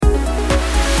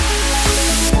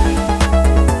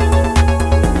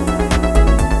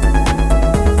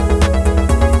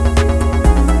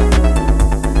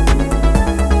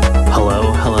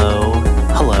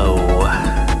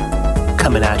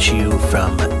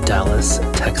Dallas,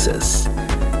 Texas.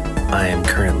 I am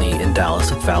currently in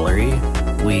Dallas with Valerie.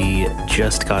 We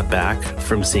just got back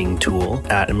from seeing Tool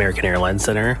at American Airlines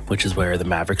Center, which is where the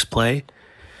Mavericks play.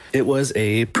 It was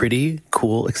a pretty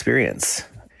cool experience.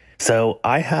 So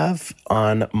I have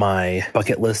on my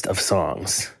bucket list of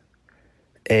songs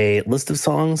a list of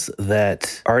songs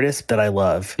that artists that I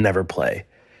love never play.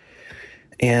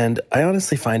 And I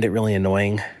honestly find it really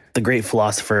annoying. The great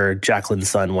philosopher Jacqueline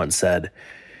Sun once said,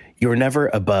 "You're never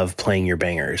above playing your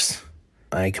bangers."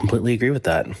 I completely agree with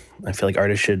that. I feel like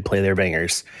artists should play their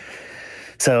bangers.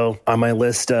 So on my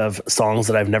list of songs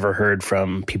that I've never heard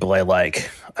from people I like,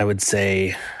 I would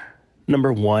say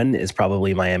number one is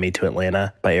probably Miami to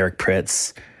Atlanta by Eric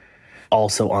Prydz.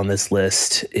 Also on this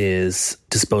list is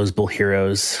Disposable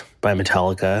Heroes by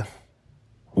Metallica.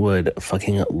 Would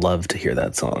fucking love to hear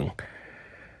that song.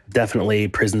 Definitely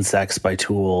Prison Sex by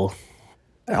Tool.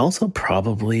 I also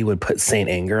probably would put Saint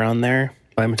Anger on there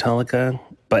by Metallica.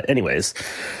 But anyways,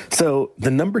 so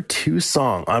the number two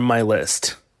song on my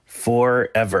list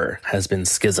forever has been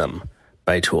Schism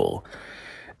by Tool.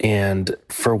 And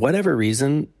for whatever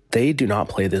reason, they do not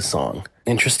play this song.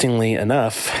 Interestingly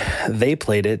enough, they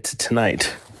played it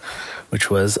tonight, which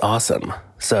was awesome.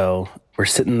 So we're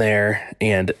sitting there,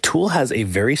 and Tool has a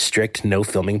very strict no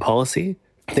filming policy.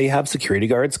 They have security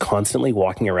guards constantly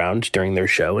walking around during their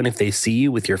show, and if they see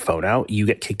you with your phone out, you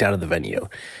get kicked out of the venue.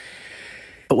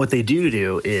 But what they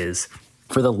do is,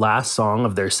 for the last song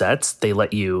of their sets, they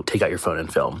let you take out your phone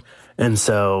and film. And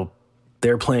so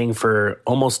they're playing for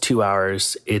almost 2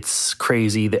 hours. It's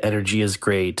crazy. The energy is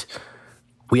great.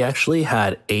 We actually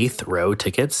had 8th row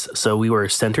tickets. So we were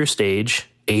center stage,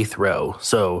 8th row.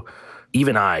 So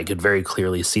even I could very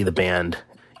clearly see the band.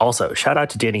 Also, shout out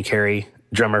to Danny Carey,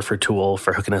 drummer for Tool,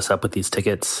 for hooking us up with these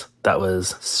tickets. That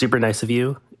was super nice of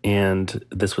you. And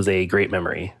this was a great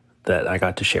memory that I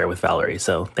got to share with Valerie.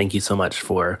 So thank you so much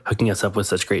for hooking us up with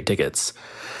such great tickets.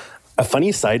 A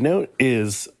funny side note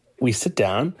is we sit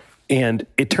down, and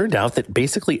it turned out that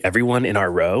basically everyone in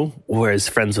our row was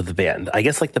friends with the band. I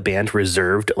guess like the band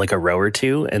reserved like a row or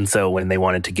two. And so when they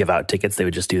wanted to give out tickets, they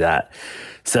would just do that.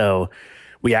 So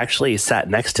we actually sat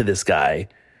next to this guy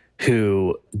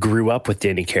who grew up with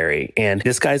Danny Carey. And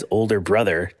this guy's older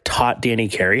brother taught Danny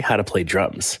Carey how to play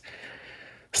drums.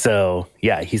 So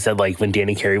yeah, he said like when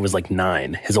Danny Carey was like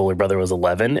 9, his older brother was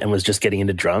 11 and was just getting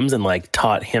into drums and like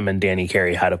taught him and Danny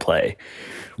Carey how to play.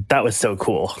 That was so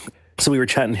cool. So we were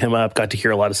chatting him up, got to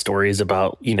hear a lot of stories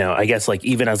about, you know, I guess like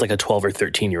even as like a 12 or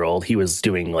 13-year-old, he was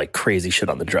doing like crazy shit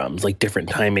on the drums, like different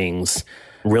timings,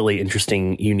 really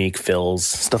interesting, unique fills,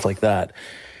 stuff like that.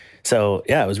 So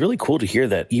yeah, it was really cool to hear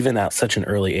that even at such an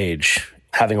early age,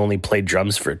 having only played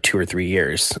drums for 2 or 3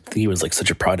 years, he was like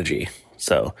such a prodigy.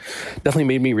 So definitely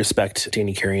made me respect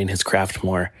Danny Carey and his craft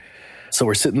more. So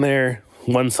we're sitting there,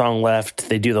 one song left.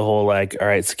 They do the whole like, all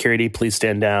right, security, please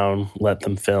stand down, let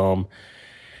them film.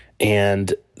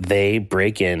 And they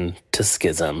break in to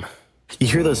Schism. You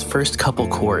hear those first couple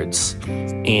chords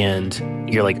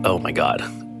and you're like, oh my God,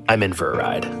 I'm in for a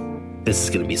ride. This is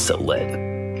going to be so lit.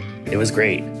 It was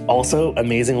great. Also,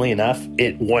 amazingly enough,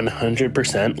 it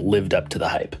 100% lived up to the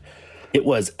hype. It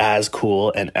was as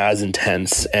cool and as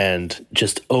intense and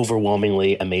just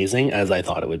overwhelmingly amazing as I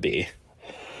thought it would be.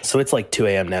 So it's like 2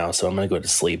 a.m. now, so I'm going to go to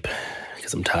sleep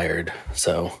because I'm tired.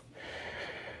 So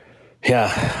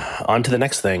yeah, on to the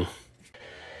next thing.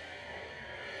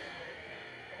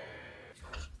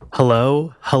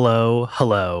 Hello.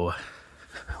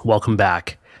 Welcome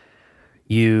back.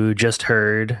 You just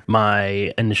heard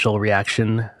my initial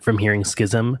reaction from hearing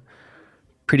Schism.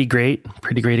 Pretty great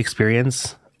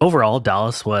experience. Overall,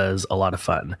 Dallas was a lot of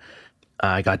fun.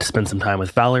 I got to spend some time with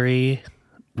Valerie.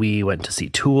 We went to see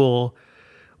Tool.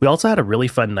 We also had a really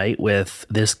fun night with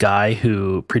this guy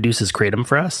who produces Kratom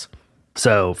for us.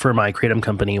 So for my Kratom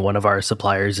company, one of our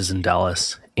suppliers is in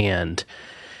Dallas, and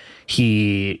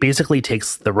he basically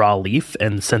takes the raw leaf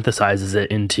and synthesizes it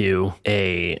into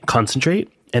a concentrate,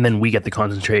 and then we get the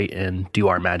concentrate and do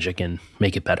our magic and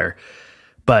make it better.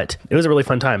 But it was a really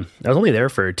fun time. I was only there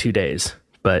for 2 days,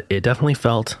 but it definitely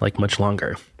felt like much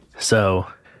longer. So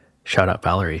shout out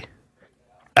Valerie.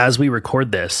 As we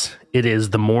record this, it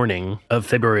is the morning of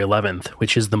February 11th,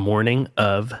 which is the morning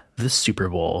of the Super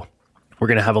Bowl. We're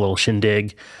going to have a little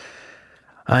shindig.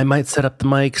 I might set up the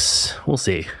mics. We'll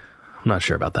see. I'm not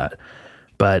sure about that,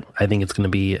 but I think it's going to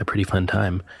be a pretty fun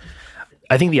time.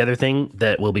 I think the other thing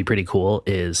that will be pretty cool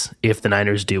is if the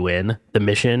Niners do win, the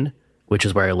Mission, which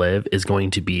is where I live, is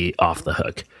going to be off the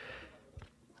hook.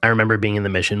 I remember being in the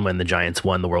Mission when the Giants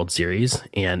won the World Series,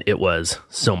 and it was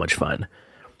so much fun.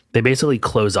 They basically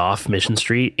close off Mission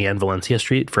Street and Valencia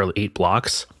Street for 8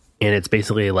 blocks, And it's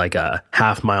basically like a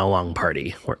half-mile long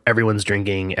party where everyone's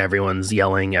drinking, everyone's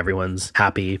yelling, everyone's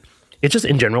happy. It's just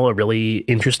in general a really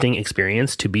interesting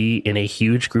experience to be in a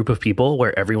huge group of people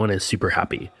where everyone is super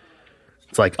happy.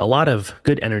 It's like a lot of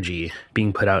good energy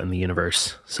being put out in the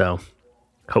universe. So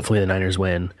hopefully the Niners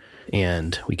win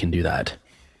and we can do that.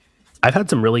 I've had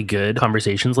some really good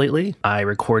conversations lately. I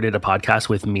recorded a podcast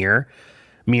with Mir.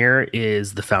 Mir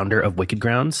is the founder of Wicked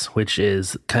Grounds, which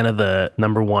is kind of the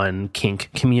number one kink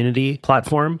community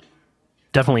platform.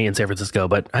 Definitely in San Francisco,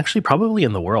 but actually probably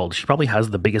in the world. She probably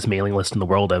has the biggest mailing list in the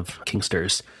world of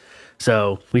kinksters.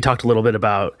 So we talked a little bit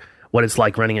about what it's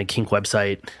like running a kink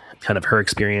website, kind of her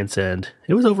experience, and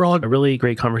it was overall a really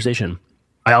great conversation.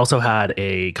 I also had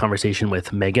a conversation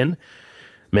with Megan.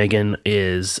 Megan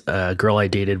is a girl I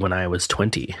dated when I was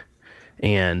 20,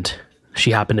 and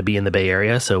she happened to be in the Bay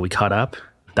Area, so we caught up.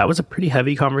 That was a pretty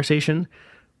heavy conversation,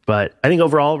 but I think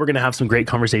overall we're going to have some great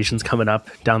conversations coming up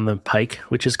down the pike,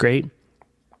 which is great.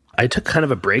 I took kind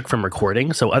of a break from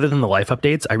recording, so other than the life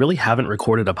updates, I really haven't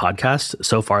recorded a podcast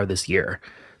so far this year.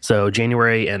 So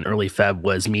January and early Feb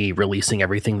was me releasing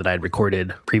everything that I'd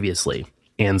recorded previously.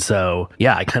 And so,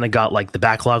 yeah, I kind of got like the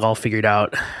backlog all figured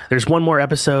out. There's one more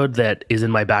episode that is in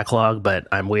my backlog, but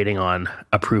I'm waiting on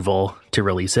approval to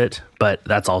release it. But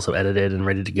that's also edited and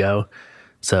ready to go.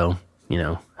 So,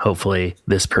 hopefully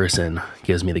this person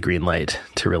gives me the green light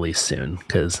to release soon,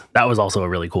 because that was also a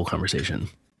really cool conversation.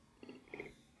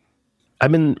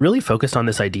 I've been really focused on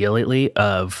this idea lately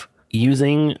of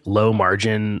using low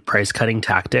margin price cutting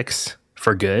tactics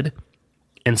for good.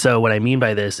 And so what I mean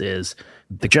by this is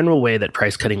the general way that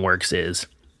price cutting works is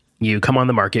you come on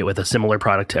the market with a similar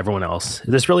product to everyone else.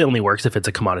 This really only works if it's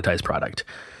a commoditized product.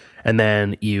 And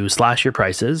then you slash your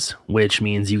prices, which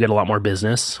means you get a lot more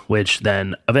business, which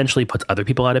then eventually puts other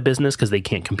people out of business because they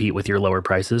can't compete with your lower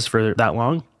prices for that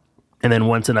long. And then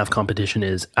once enough competition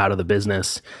is out of the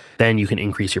business, then you can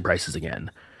increase your prices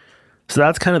again. So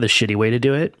that's kind of the shitty way to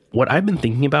do it. What I've been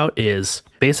thinking about is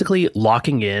basically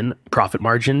locking in profit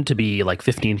margin to be like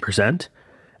 15%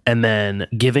 and then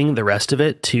giving the rest of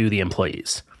it to the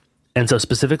employees. And so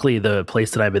specifically the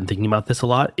place that I've been thinking about this a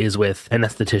lot is with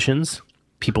anestheticians,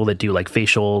 people that do like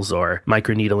facials or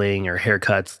microneedling or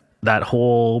haircuts, that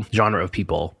whole genre of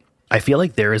people. I feel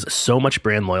like there is so much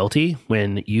brand loyalty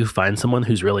when you find someone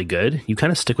who's really good, you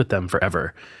kind of stick with them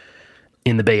forever.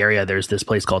 In the Bay Area, there's this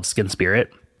place called Skin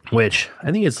Spirit, which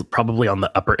I think is probably on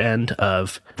the upper end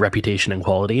of reputation and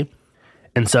quality.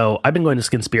 And so I've been going to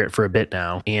Skin Spirit for a bit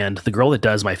now, and the girl that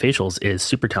does my facials is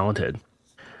super talented.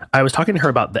 I was talking to her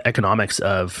about the economics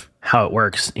of how it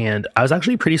works, and I was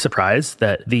actually pretty surprised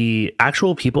that the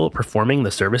actual people performing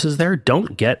the services there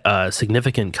don't get a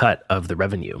significant cut of the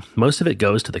revenue. Most of it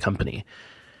goes to the company.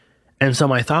 And so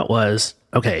my thought was,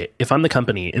 okay, if I'm the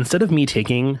company, instead of me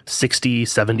taking 60,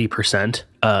 70%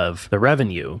 of the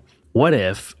revenue, what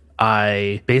if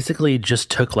I basically just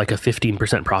took like a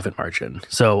 15% profit margin?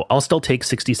 So I'll still take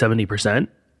 60, 70%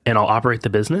 and I'll operate the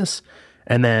business.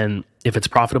 And then if it's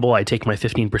profitable, I take my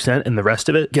 15% and the rest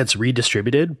of it gets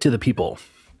redistributed to the people.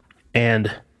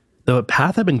 And the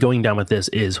path I've been going down with this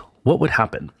is what would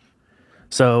happen?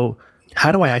 So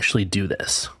how do I actually do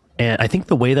this? And I think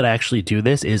the way that I actually do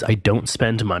this is I don't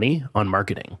spend money on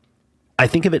marketing. I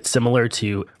think of it similar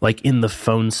to like in the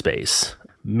phone space,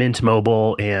 Mint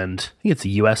Mobile, and I think it's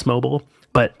US Mobile,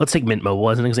 but let's take Mint Mobile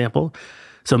as an example.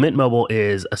 So Mint Mobile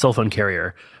is a cell phone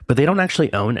carrier, but they don't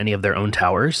actually own any of their own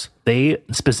towers. They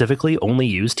specifically only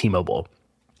use T-Mobile.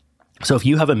 So if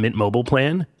you have a Mint Mobile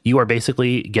plan, you are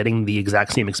basically getting the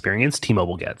exact same experience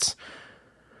T-Mobile gets.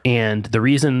 And the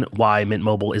reason why Mint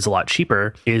Mobile is a lot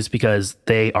cheaper is because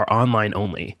they are online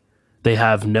only. They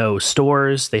have no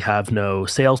stores, they have no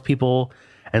salespeople,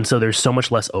 and so there's so much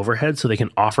less overhead, so they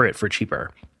can offer it for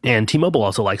cheaper. And T-Mobile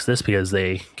also likes this because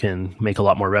they can make a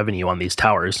lot more revenue on these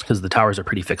towers because the towers are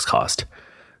pretty fixed cost.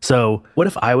 So what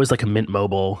if I was like a Mint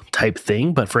Mobile type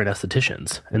thing, but for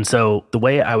anestheticians? And so the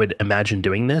way I would imagine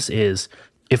doing this is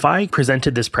if I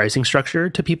presented this pricing structure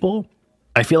to people,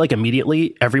 I feel like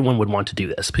immediately everyone would want to do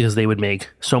this because they would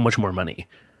make so much more money.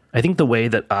 I think the way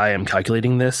that I am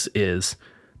calculating this is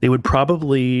they would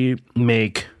probably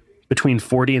make between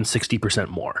 40 and 60%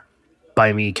 more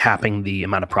by me capping the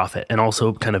amount of profit, and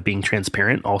also kind of being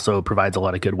transparent also provides a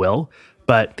lot of goodwill.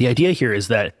 But the idea here is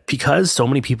that because so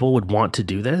many people would want to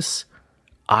do this,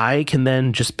 I can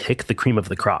then just pick the cream of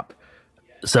the crop.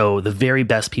 So the very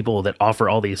best people that offer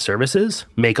all these services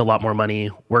make a lot more money,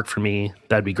 work for me.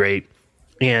 That'd be great.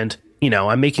 And,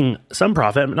 I'm making some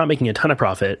profit. I'm not making a ton of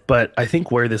profit, but I think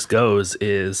where this goes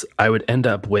is I would end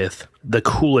up with the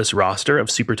coolest roster of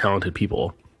super talented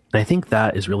people. And I think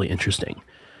that is really interesting.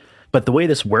 But the way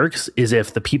this works is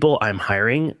if the people I'm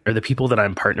hiring or the people that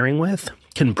I'm partnering with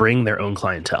can bring their own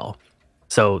clientele.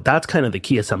 So that's kind of the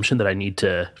key assumption that I need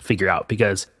to figure out,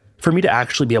 because for me to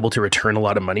actually be able to return a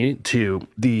lot of money to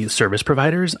the service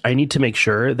providers, I need to make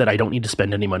sure that I don't need to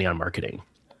spend any money on marketing.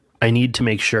 I need to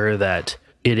make sure that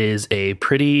it is a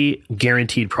pretty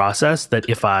guaranteed process that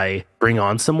if I bring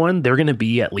on someone, they're going to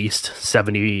be at least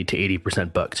 70 to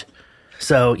 80% booked.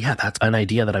 So yeah, that's an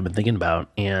idea that I've been thinking about.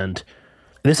 And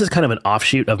this is kind of an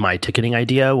offshoot of my ticketing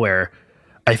idea, where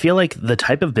I feel like the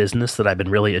type of business that I've been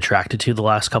really attracted to the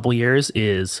last couple of years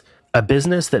is a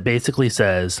business that basically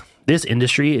says this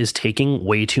industry is taking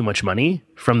way too much money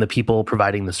from the people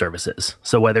providing the services.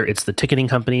 So whether it's the ticketing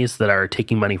companies that are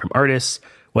taking money from artists,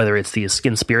 whether it's the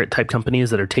skin spirit type companies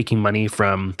that are taking money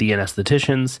from the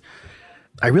anestheticians,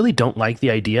 I really don't like the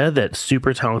idea that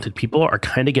super talented people are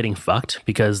kind of getting fucked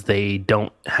because they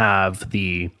don't have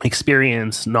the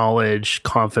experience, knowledge,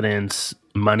 confidence,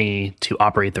 money to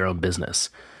operate their own business.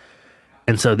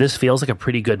 And so this feels like a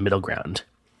pretty good middle ground.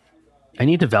 I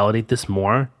need to validate this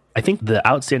more. I think the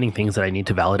outstanding things that I need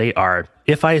to validate are,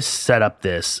 if I set up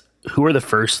this, who are the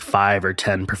first 5 or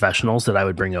 10 professionals that I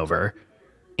would bring over?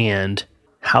 And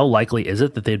how likely is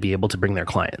it that they'd be able to bring their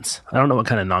clients? I don't know what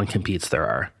kind of non-competes there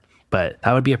are, but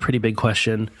that would be a pretty big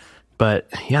question. But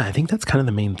yeah, I think that's kind of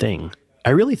the main thing. I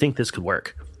really think this could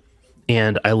work.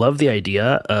 And I love the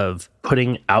idea of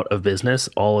putting out of business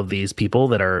all of these people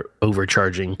that are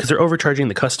overcharging, because they're overcharging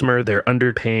the customer, they're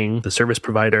underpaying the service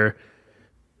provider.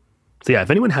 So yeah,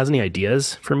 if anyone has any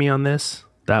ideas for me on this,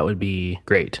 that would be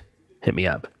great. Hit me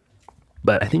up.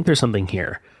 But I think there's something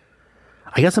here.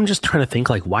 I guess I'm just trying to think,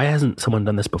 like, why hasn't someone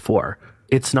done this before?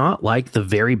 It's not like the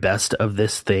very best of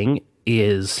this thing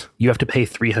is you have to pay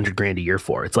 $300,000 a year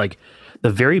for. It's like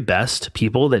the very best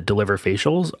people that deliver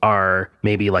facials are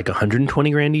maybe like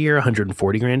 $120,000 a year,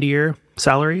 $140,000 a year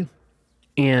salary.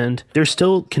 And they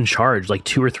still can charge like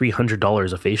 $200 or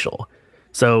 $300 a facial.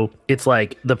 So it's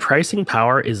like the pricing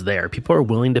power is there. People are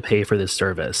willing to pay for this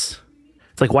service.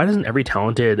 It's like, why doesn't every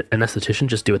talented anesthetician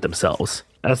just do it themselves?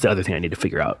 That's the other thing I need to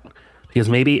figure out. Because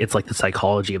maybe it's like the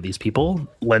psychology of these people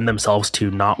lend themselves to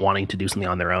not wanting to do something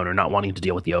on their own or not wanting to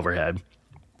deal with the overhead.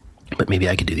 But maybe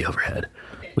I could do the overhead.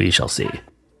 We shall see.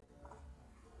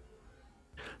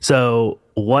 So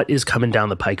what is coming down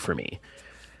the pike for me?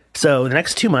 So the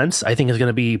next 2 months, I think, is going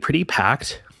to be pretty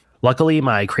packed. Luckily,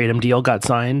 my Kratom deal got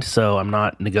signed, so I'm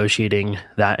not negotiating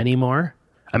that anymore.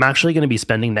 I'm actually going to be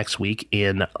spending next week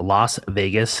in Las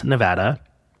Vegas, Nevada.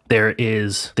 There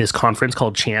is this conference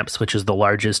called Champs, which is the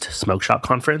largest smoke shop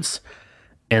conference.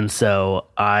 And so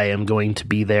I am going to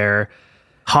be there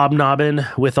hobnobbing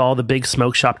with all the big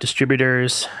smoke shop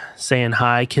distributors, saying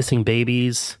hi, kissing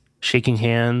babies, shaking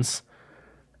hands.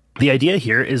 The idea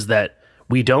here is that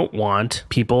we don't want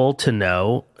people to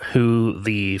know who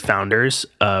the founders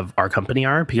of our company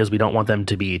are, because we don't want them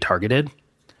to be targeted.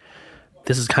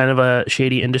 This is kind of a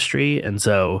shady industry, and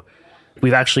so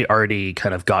we've actually already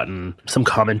kind of gotten some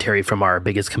commentary from our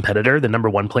biggest competitor. The number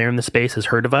one player in the space has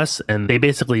heard of us, and they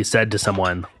basically said to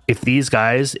someone, if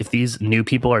these new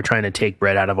people are trying to take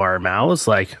bread out of our mouths,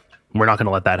 like, we're not going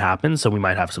to let that happen, so we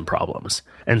might have some problems.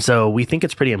 And so we think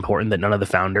it's pretty important that none of the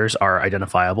founders are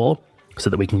identifiable so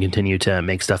that we can continue to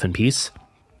make stuff in peace.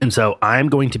 And so I'm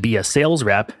going to be a sales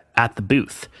rep at the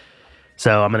booth.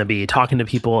 So I'm going to be talking to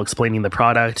people, explaining the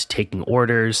product, taking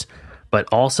orders, but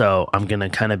also I'm going to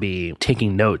kind of be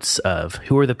taking notes of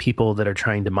who are the people that are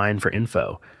trying to mine for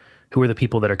info. Who are the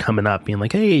people that are coming up being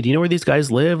like, hey, do you know where these guys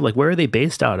live? Like, where are they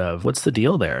based out of? What's the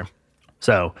deal there?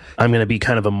 So I'm going to be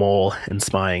kind of a mole and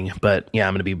spying, but yeah,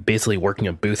 I'm going to be basically working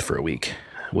a booth for a week,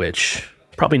 which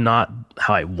probably not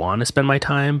how I want to spend my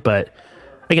time, but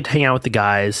I get to hang out with the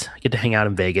guys, I get to hang out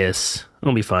in Vegas.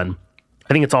 It'll be fun.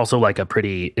 I think it's also like a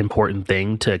pretty important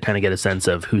thing to kind of get a sense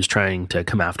of who's trying to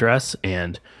come after us.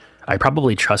 And I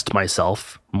probably trust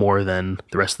myself more than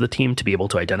the rest of the team to be able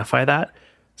to identify that.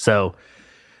 So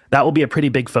that will be a pretty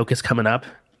big focus coming up.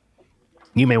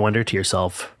 You may wonder to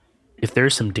yourself, if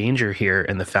there's some danger here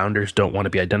and the founders don't want to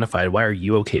be identified, why are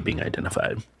you okay being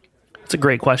identified? It's a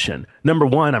great question. Number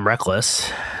one, I'm reckless.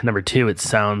 Number two, it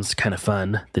sounds kind of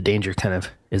fun. The danger kind of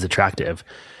is attractive.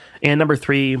 And number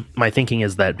three, my thinking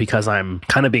is that because I'm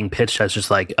kind of being pitched as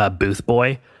just like a booth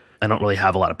boy, I don't really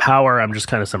have a lot of power. I'm just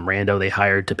kind of some rando they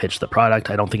hired to pitch the product.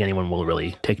 I don't think anyone will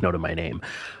really take note of my name.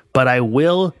 But I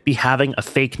will be having a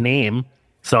fake name.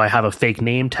 So I have a fake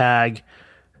name tag.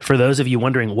 For those of you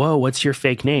wondering, whoa, what's your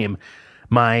fake name?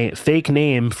 My fake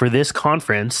name for this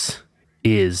conference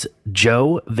is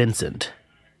Joe Vincent.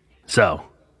 So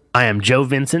I am Joe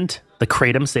Vincent, the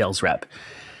Kratom sales rep.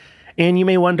 And you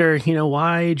may wonder,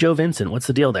 why Joe Vincent? What's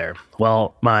the deal there?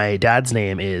 Well, my dad's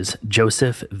name is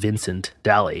Joseph Vincent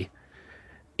Daly.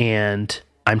 And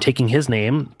I'm taking his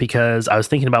name because I was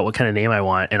thinking about what kind of name I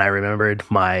want. And I remembered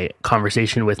my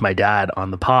conversation with my dad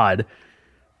on the pod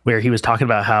where he was talking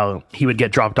about how he would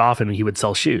get dropped off and he would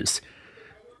sell shoes.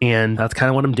 And that's kind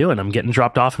of what I'm doing. I'm getting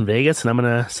dropped off in Vegas and I'm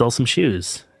going to sell some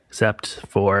shoes, except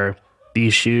for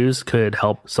these shoes could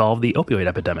help solve the opioid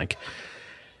epidemic.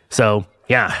 So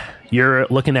yeah, you're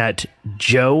looking at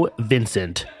Joe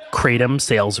Vincent, Kratom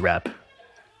sales rep.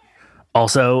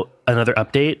 Also, another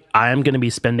update, I am going to be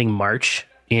spending March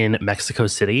in Mexico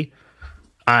City.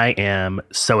 I am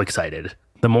so excited.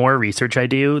 The more research I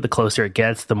do, the closer it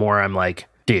gets, the more I'm like,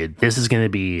 dude, this is going to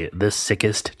be the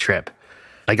sickest trip.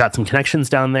 I got some connections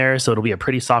down there, so it'll be a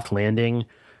pretty soft landing.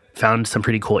 Found some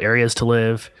pretty cool areas to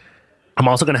live. I'm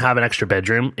also going to have an extra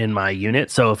bedroom in my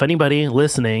unit. So if anybody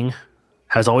listening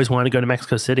has always wanted to go to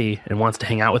Mexico City and wants to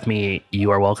hang out with me,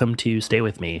 you are welcome to stay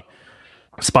with me.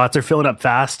 Spots are filling up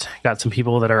fast. Got some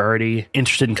people that are already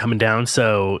interested in coming down.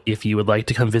 So if you would like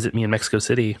to come visit me in Mexico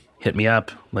City, hit me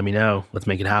up. Let me know. Let's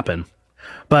make it happen.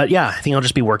 But yeah, I think I'll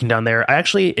just be working down there. I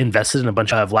actually invested in a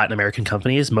bunch of Latin American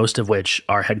companies, most of which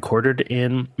are headquartered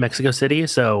in Mexico City.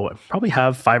 So I probably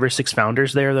have 5 or 6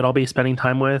 founders there that I'll be spending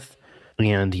time with.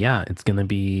 And yeah, it's going to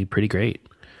be pretty great.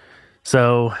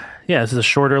 So yeah, this is a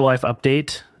shorter life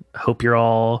update. Hope you're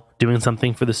all doing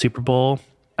something for the Super Bowl.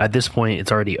 At this point,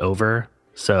 it's already over.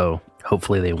 So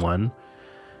hopefully they won.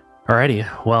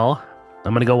 Alrighty, well,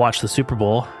 I'm going to go watch the Super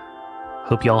Bowl.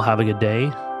 Hope you all have a good day.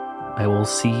 I will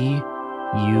see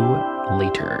you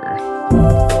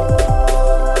later.